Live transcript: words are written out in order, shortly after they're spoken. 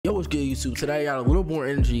Yo, what's good, YouTube? Today I got a little more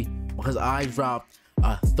energy because I dropped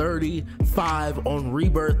a 35 on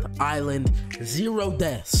Rebirth Island, 0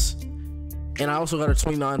 deaths. And I also got a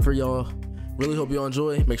 29 for y'all. Really hope y'all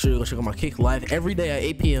enjoy. Make sure you go check out my kick live every day at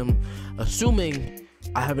 8 p.m. assuming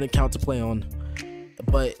I have an account to play on.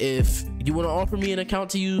 But if you want to offer me an account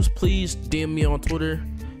to use, please DM me on Twitter.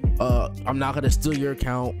 I'm not gonna steal your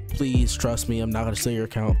account. Please trust me, I'm not gonna steal your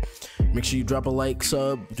account. Make sure you drop a like,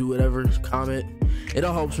 sub, do whatever, comment. It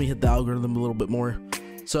all helps me hit the algorithm a little bit more.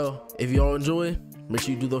 So if y'all enjoy, make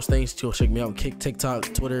sure you do those things. Go check me out on Kick,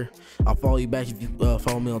 TikTok, Twitter. I'll follow you back if you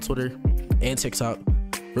follow me on Twitter and TikTok.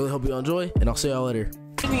 Really hope y'all enjoy, and I'll see y'all later.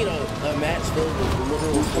 We need a match filled with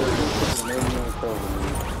literal players.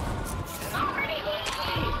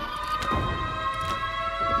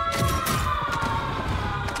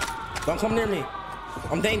 Don't come near me.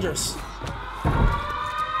 I'm dangerous.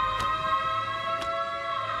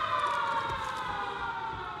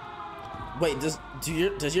 Wait, does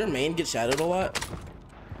your main get shadowed a lot?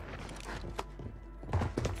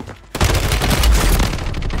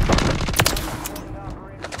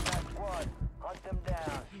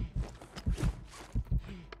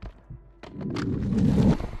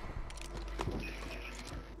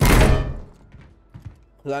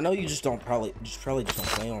 Cause I know you just probably just don't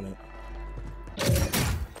play on it.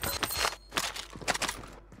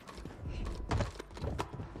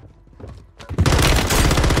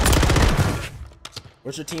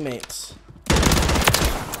 Where's your teammates?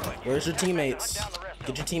 Where's your teammates?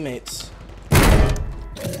 Get your teammates.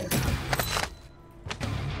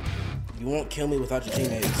 You won't kill me without your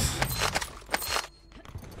teammates.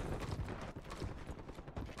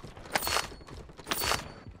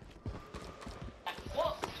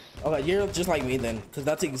 Okay, you're just like me then, because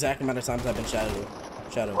that's the exact amount of times I've been shadowed.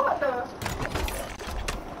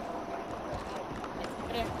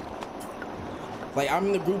 Like, I'm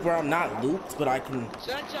in the group where I'm not looped, but I can...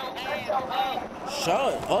 Shut your ass up.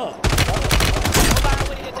 Shut up.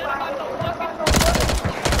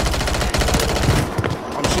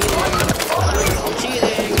 I'm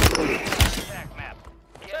cheating.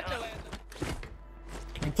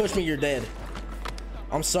 You push me, you're dead.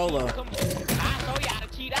 I'm solo.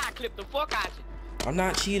 I'm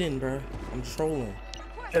not cheating, bro. I'm trolling.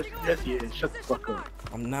 Yes, you is. Shut the fuck up.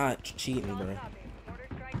 I'm not cheating, bro.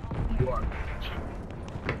 You are.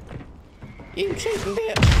 You cheating,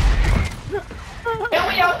 bitch. Get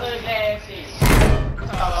me out the nasty.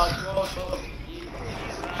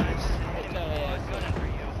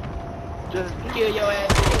 Just kill your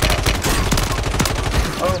ass.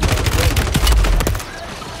 Oh my goodness.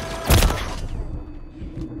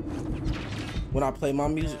 When I play my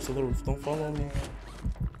music, so little, don't follow me.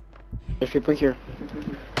 If you put here.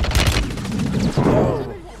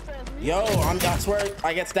 Yo, I swear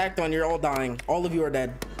I get stacked on, you're all dying. All of you are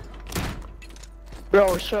dead.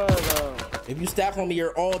 Bro, shut up. If you stack on me,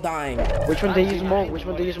 you're all dying. Which one they use smoke? Which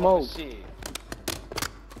one they use smoke?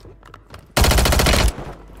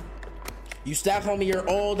 You stack on me, you're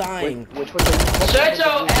all dying. Which one they use smoke? Shut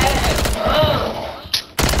your ass up.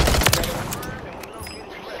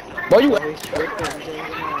 Boy, you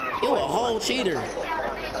You a whole cheater.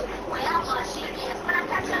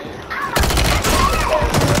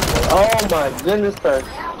 Oh my goodness, sir.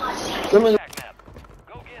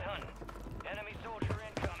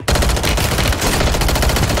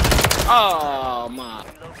 Oh my.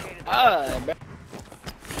 Bro.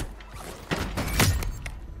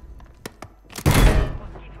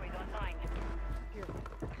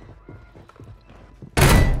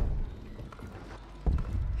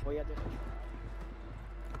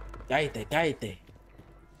 Cállate, cállate.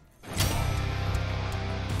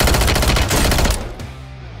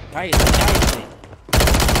 Cállate, cállate.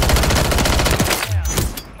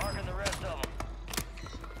 Marking the rest of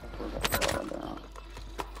them.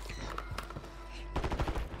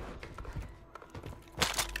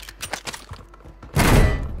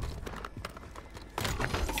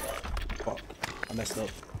 Fuck, I messed up.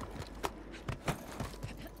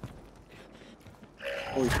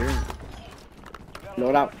 Holy shit.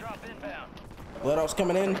 Loadout. Loadout's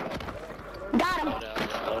coming in. Got him.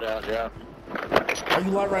 Loadout, yeah. Are you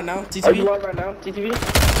live right now, TTV? Are you live right now, TTV?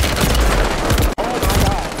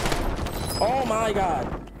 Oh my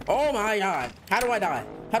god. Oh my god. How do I die?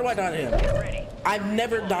 How do I die to him? I've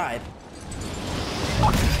never died.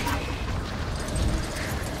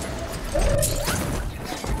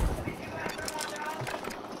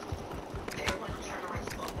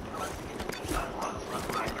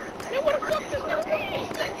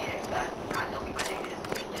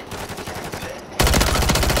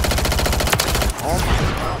 Oh,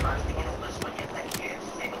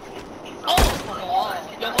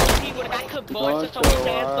 swear to God, I could boy, shut your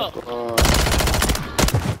ass up.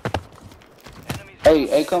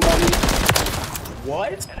 Hey, come on.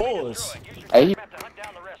 What? Pause. Hey.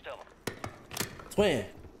 Twin.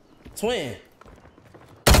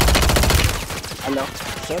 I know.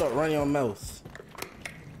 Shut up, run your mouth.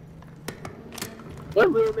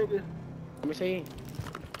 What real nigga? Let me see.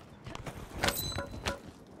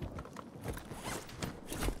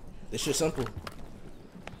 This shit simple.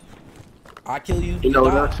 I kill you, You know,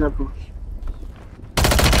 die. that's simple.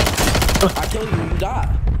 I kill you, you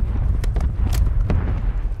die.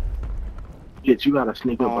 Shit, you gotta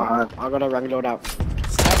sneak up behind. I'm gonna run load out.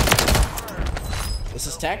 This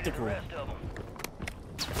is tactical.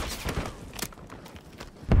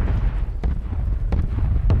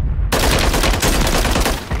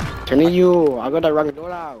 Can you? I'm gonna run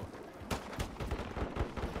load out.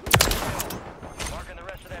 Marking the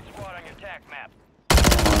rest of that squad on your attack map.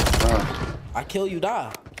 I kill you,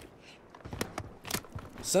 die.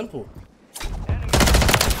 Simple.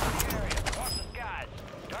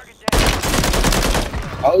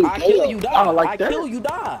 Oh, I kill you, die. Oh, like I that? kill you,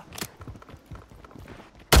 die.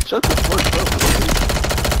 Shut the fuck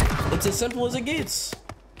up. It's as simple as it gets.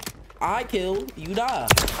 I kill, you die.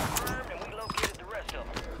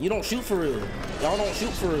 You don't shoot for real. Y'all don't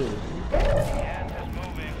shoot for real.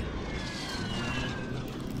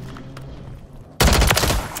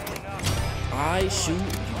 I shoot,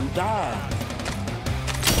 you die.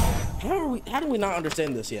 How do we not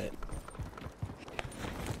understand this yet?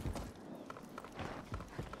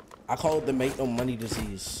 I call it the make no money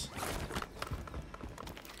disease.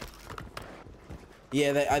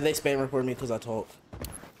 Yeah, they spam record me because I talk.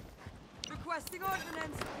 Requesting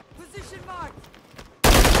ordnance. Position marked.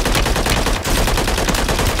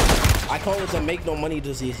 I call it the make no money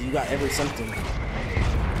disease. You got every symptom.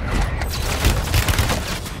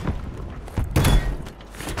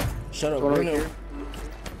 Shut up, Bruno.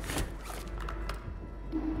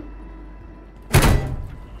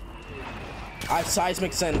 I have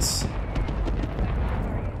seismic sense.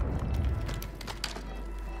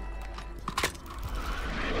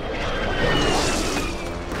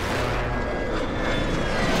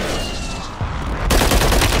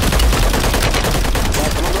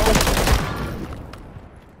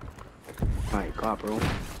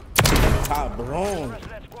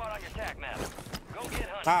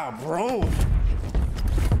 Bro.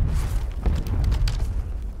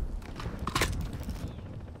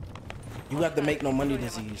 You got to make no money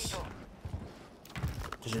disease.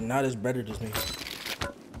 Cause you're not as better as me.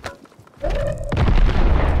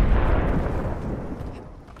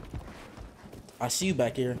 I see you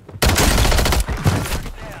back here.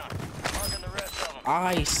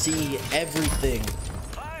 I see everything.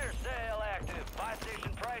 Fire sale active. Buy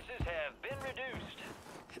station prices have been reduced.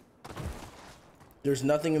 There's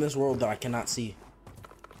nothing in this world that I cannot see.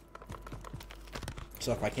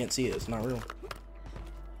 So if I can't see it, it's not real.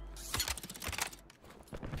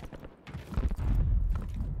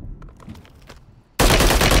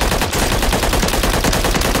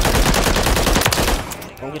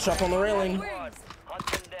 Don't get shot on the railing. Hunt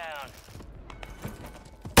them down.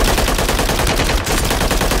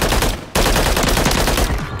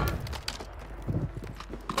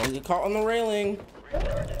 Don't get caught on the railing.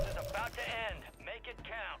 Resurgence is about to end. Make it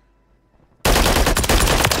count.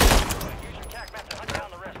 Use your attack map to hunt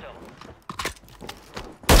down the rest of them.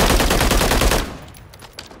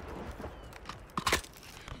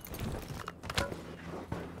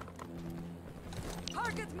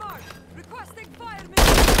 Target marked. Requesting fire mission.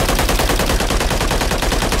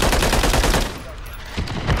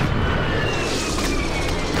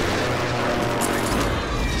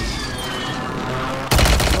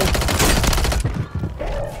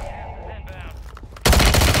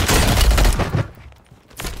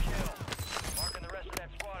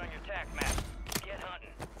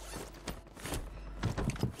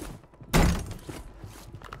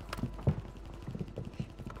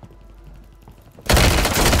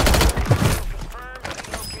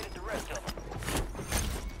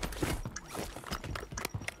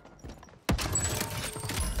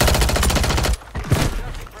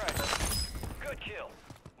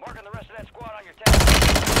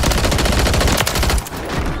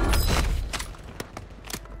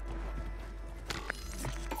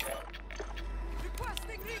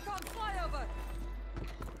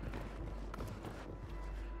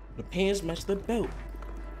 The pants match the belt.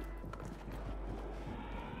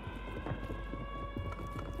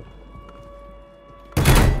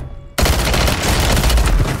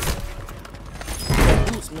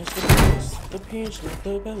 The boots match the boots. The pants match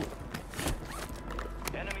the belt.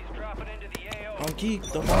 Enemies dropping into the AO. I'm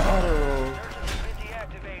geeked the bottle. Search has been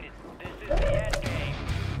deactivated.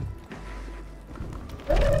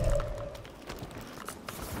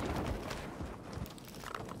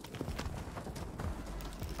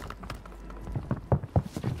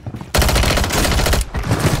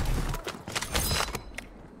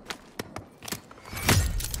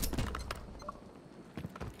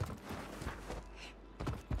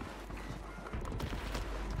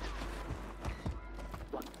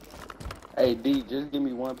 D, just give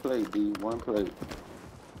me one plate, D. One plate.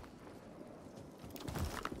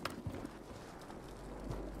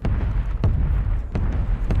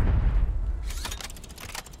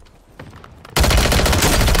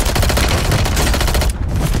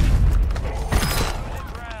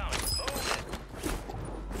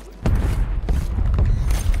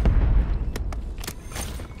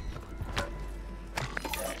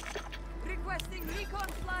 Requesting recon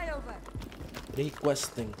flyover.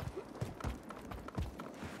 Requesting.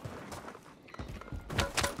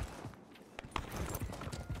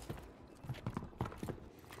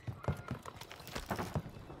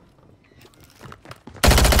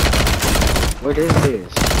 What is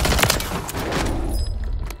this?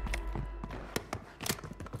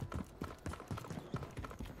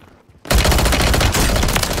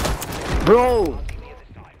 Bro!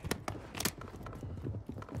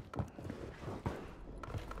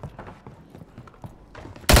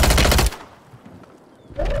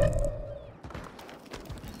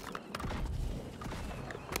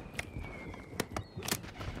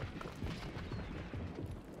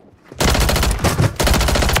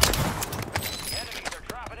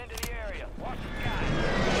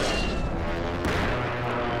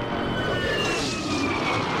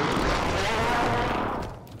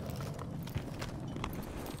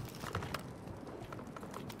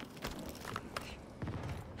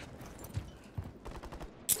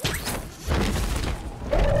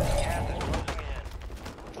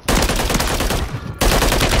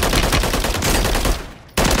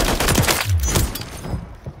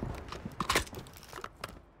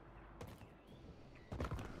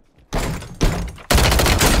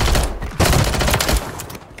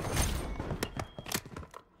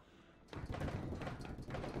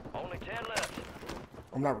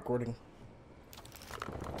 I'm not recording.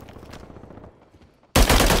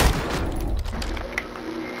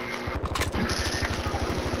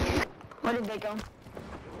 Where did they go?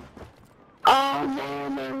 Oh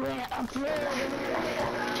man, they went up there.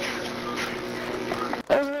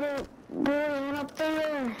 There's a little boy went up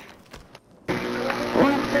there.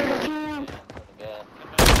 Went up there to camp.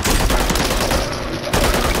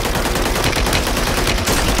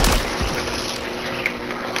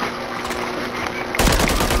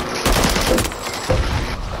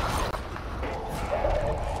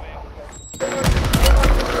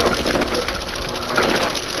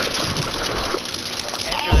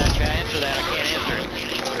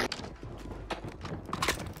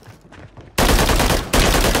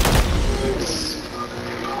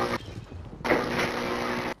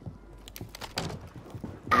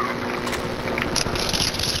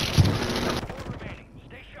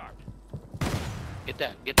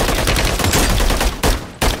 Get that.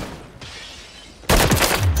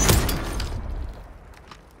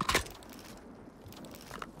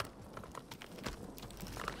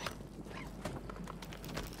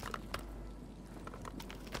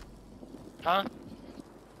 Huh?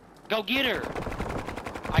 Go get her!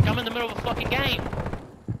 Like I'm in the middle of a fucking game.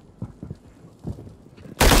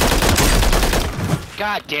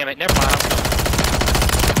 God damn it, never mind.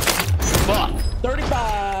 Fuck.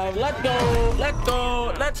 35, let's go, let's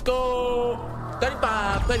go, let's go.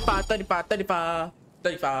 35, 35, 35, 35,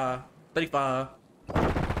 35, 35.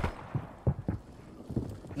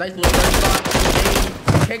 Nice little 35 game.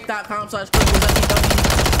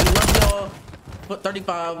 Kick.com/StephGlizzy. We love y'all. Put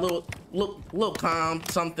 35, little calm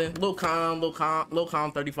something. Little calm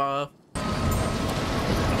 35.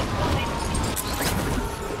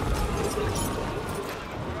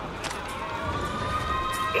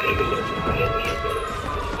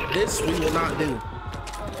 This we will not do.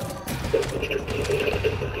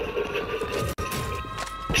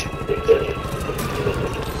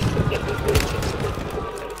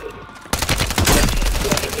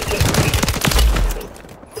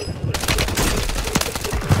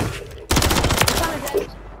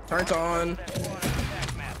 Turns on.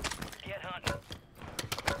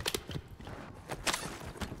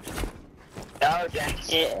 Okay.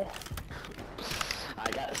 Yeah.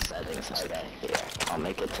 I got settings. Okay, here. I'll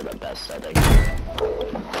make it to the best setting.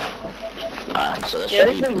 So this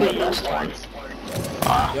should be the best one.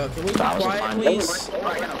 Yo, can we be quiet, please?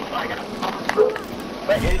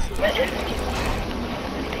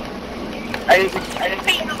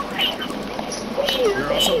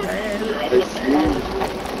 You're so bad.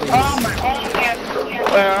 Oh my god.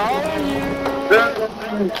 Where are you?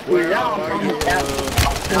 Where are you?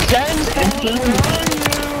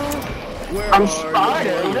 Where I'm are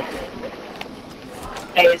spotted. you?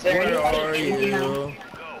 Hey, is there Where are you?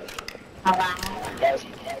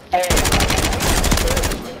 Hey.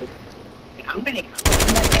 I'm gonna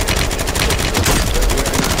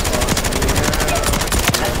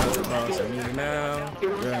now.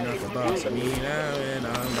 You're enough to boss me now, and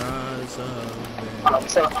I'm not something. I'm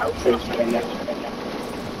so outraged right now.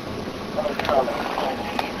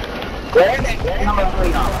 Where are they?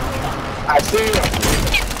 I see you.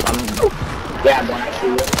 Yeah, but I see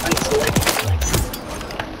you.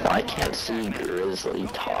 I can't see Grizzly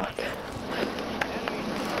talk.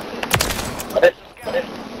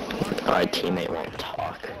 My teammate won't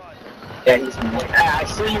talk. Yeah, he's I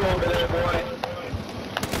see you over there, boy.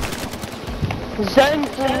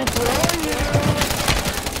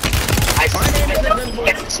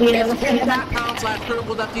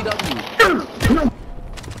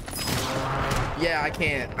 Yeah, I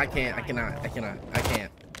can't. I cannot.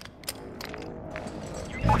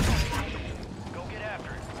 Go get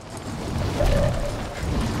after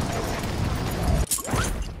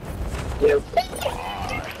it.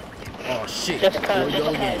 Oh shit. Just Here we go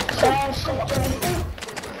again.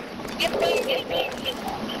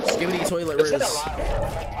 Skibbity toilet Riz.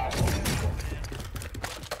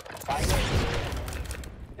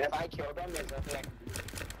 If I kill them, there's nothing I can do.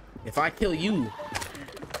 If I kill you.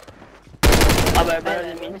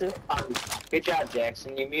 Good job,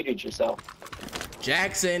 Jackson. You muted yourself.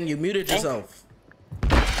 Jackson, you muted yourself.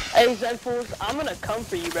 Hey, Zenfools, I'm gonna come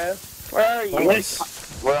for you, bro. Where are you?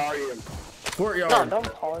 Where are you? Courtyard. No,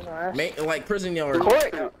 don't pause on us. Like prison yard.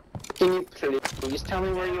 Courtyard. Can you please tell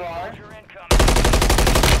me where you are?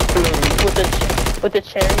 With the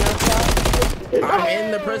cherry on top? I'm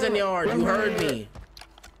in the prison yard. You heard me.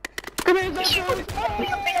 Come here, Zenfools!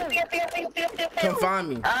 Come find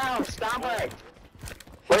me. Oh, stop it!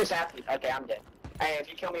 Where's happening? Okay, I'm dead. Hey, if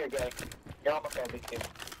you kill me, you're gay. You're homophobic, too.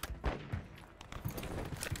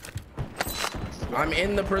 I'm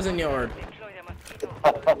in the prison yard.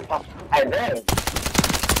 I read.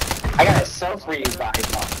 I got a self-read by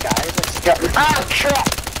guys. Let's go. Ah, crap!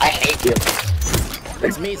 I hate you.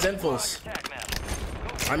 It's me, Zenfuls.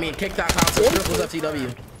 I mean,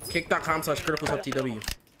 kick.com/criticalsftw. Kick.com/criticalsftw.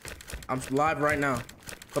 I'm live right now.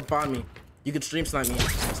 Come find me. You can stream snipe me.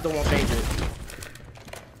 Still won't change it.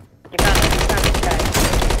 You found this guy.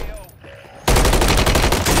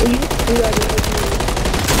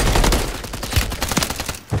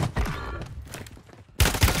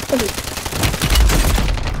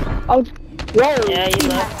 Oh, whoa. Yeah, you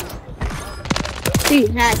left. He's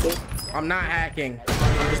hacking. I'm not hacking.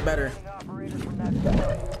 I'm just better.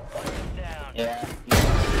 Yeah.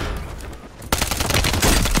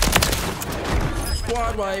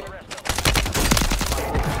 Squad wipe.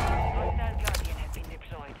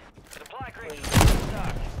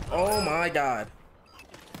 Oh my god.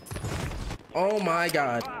 Oh my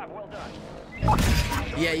god.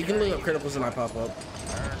 Yeah, you can look up criticals and I pop up.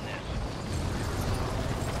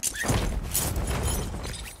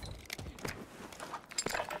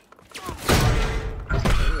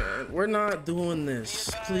 Man, we're not doing this.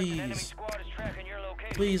 Please.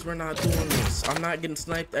 Please, we're not doing this. I'm not getting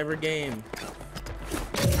sniped every game.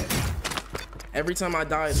 Every time I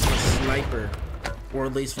die, it's a sniper. Or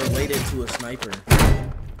at least related to a sniper.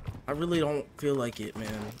 I really don't feel like it,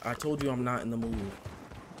 man. I told you I'm not in the mood.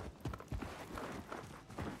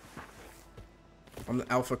 I'm the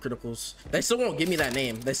Alpha Criticals. They still won't give me that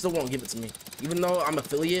name. They still won't give it to me. Even though I'm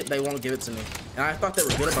affiliate, they won't give it to me. And I thought they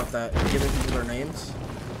were good about that, giving people their names.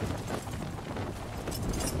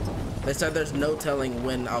 They said there's no telling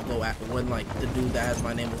when I'll go active, when like the dude that has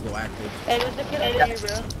my name will go active. Hey, there's a kid over here,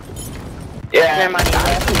 bro. Yeah. Never mind.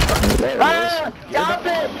 Stop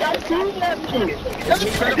it! That's you, It's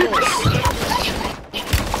me, Criticals.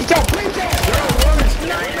 You're a worst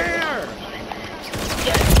nightmare.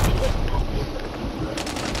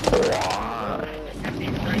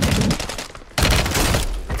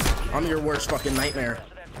 I'm your worst fucking nightmare.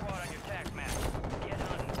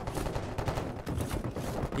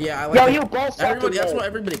 Yeah, I like. Yo, you both everybody. That's what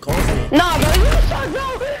everybody calls me. Nah, bro, you suck,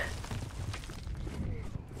 bro.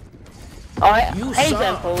 Oh, You hey, suck.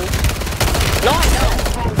 Zenfools. No, I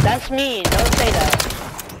don't. That's me. Don't say that.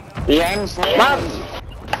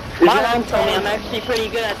 My mom told me I'm actually pretty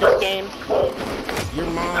good at this game. Your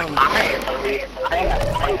mom.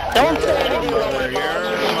 Don't say anything wrong with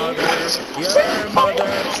Your mother.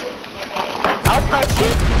 I'll touch you.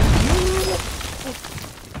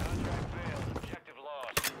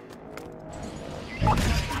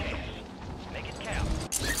 Make it count.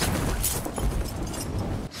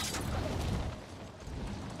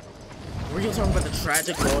 We're gonna talk about the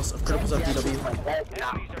tragic loss of Criticals FTW.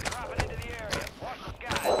 Enemies are dropping into the area. Watch the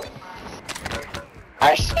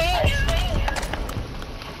skies.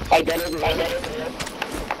 I did it.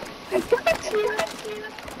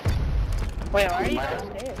 Wait, why are you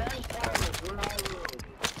downstairs?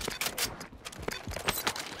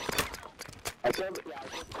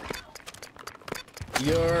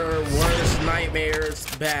 Your worst nightmares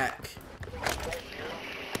back.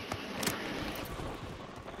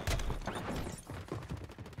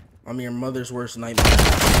 I'm your mother's worst nightmare.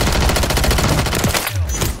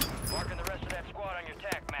 Marking the rest of that squad on your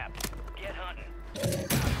attack map. Get hunting.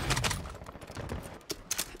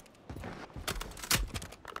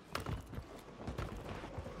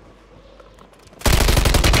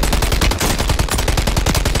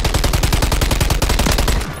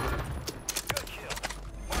 Good kill.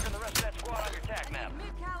 Marking the rest of that squad on your attack map.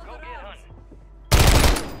 Go get hunting.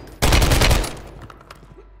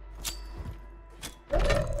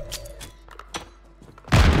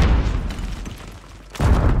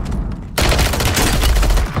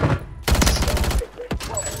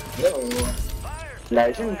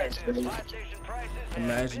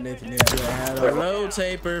 Imagine if Ninja had a low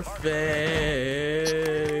taper fade.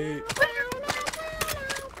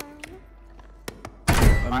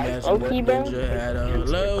 Imagine if Ninja had a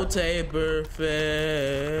low taper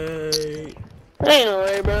fade. Ain't no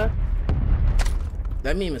way, bro.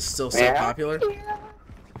 That meme is still so popular.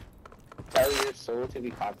 Tell your soul to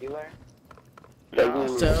be popular? This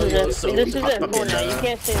isn't Fortnite. You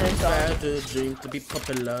can't sing that song. Had the dream to be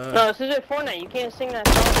popular. No, this isn't Fortnite. You can't sing that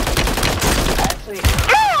song. Actually,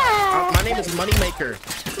 My name is Moneymaker.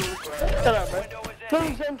 Shut up, bro.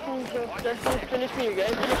 Finish me, you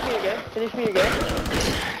guys. Finish me, you guys.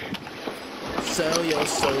 Sell your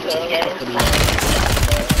soul to be popular.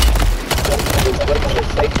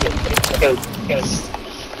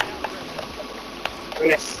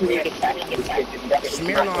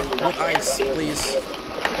 Smirnoff with ice, please.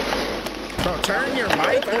 Bro, turn your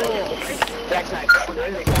mic off.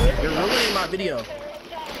 You're ruining my video.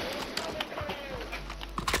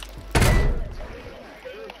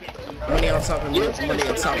 Money on top of me. Money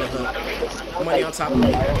on top of her. Money on top of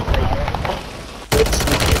me.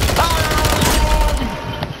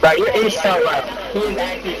 bro, he's so low. He's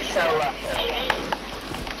actually so low.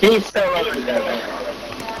 He's so over there, bro.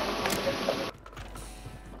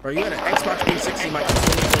 Bro, you had an Xbox 360 mic.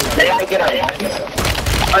 They gotta get up.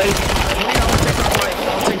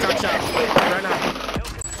 TikTok shop right now.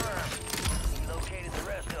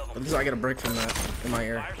 At least I get a break from that in my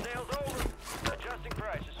ear.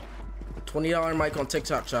 $20 mic on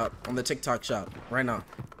TikTok shop, on the TikTok shop right now.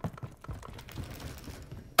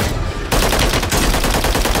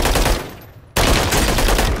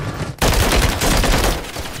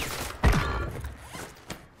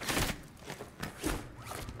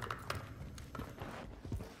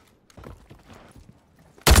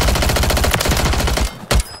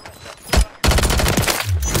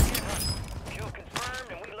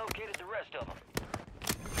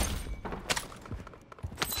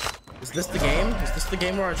 Is this the game? Is this the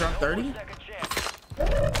game where I dropped 30?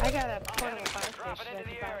 I got a portal fire station.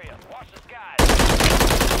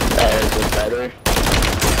 That is better.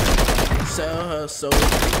 Sell her soul to be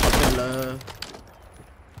popular.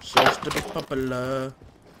 Just to be popular.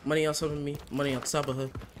 Money on top of me. Money on top of her.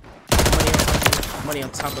 Money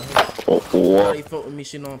on top of her. Shawty fuck with me,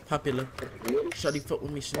 she know I'm popular. Shawty fuck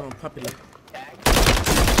with me, she know I'm popular.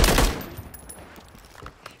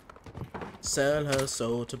 Sell her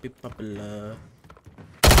soul to be popular.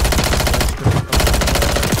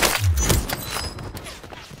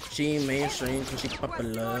 She mainstream cause she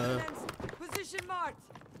popular. Position marked.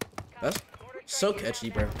 That's so catchy,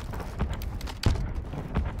 bro.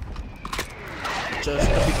 Just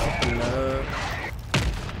to be popular.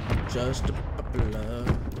 Just to be popular.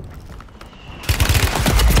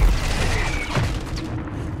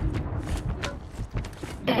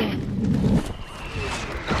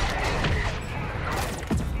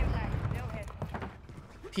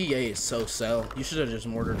 PA is so sell. You should have just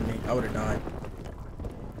mortared me. I would have died.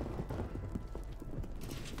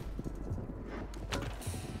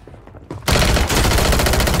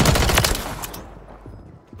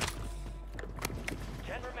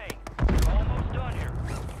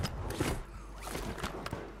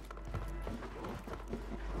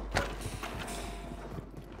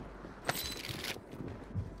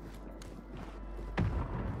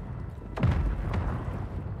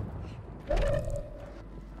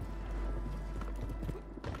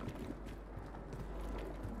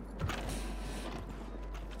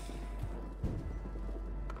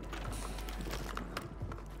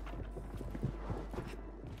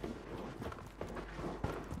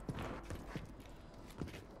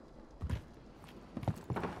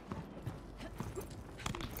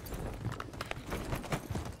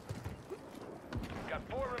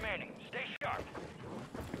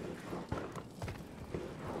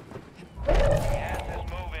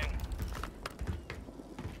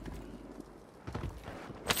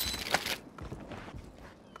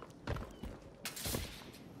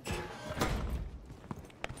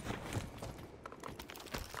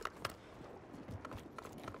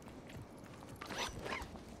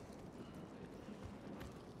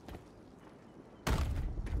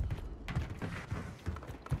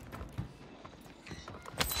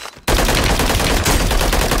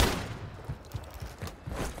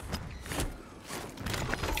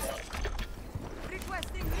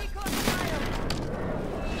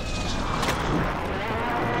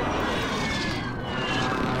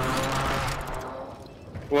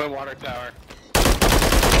 One water tower.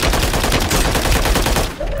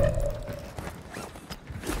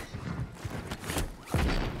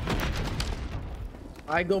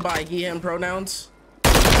 I go by he, him pronouns.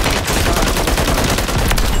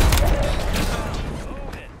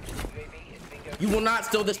 You will not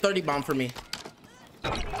steal this 30 bomb from me.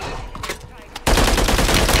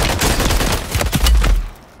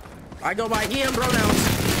 I go by he, him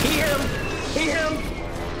pronouns. He, him. He, him.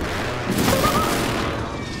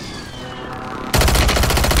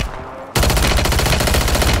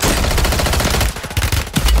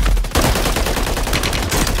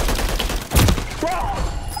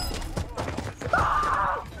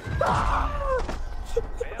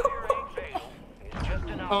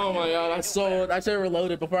 Oh my god, I should have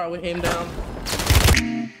reloaded before I went him down.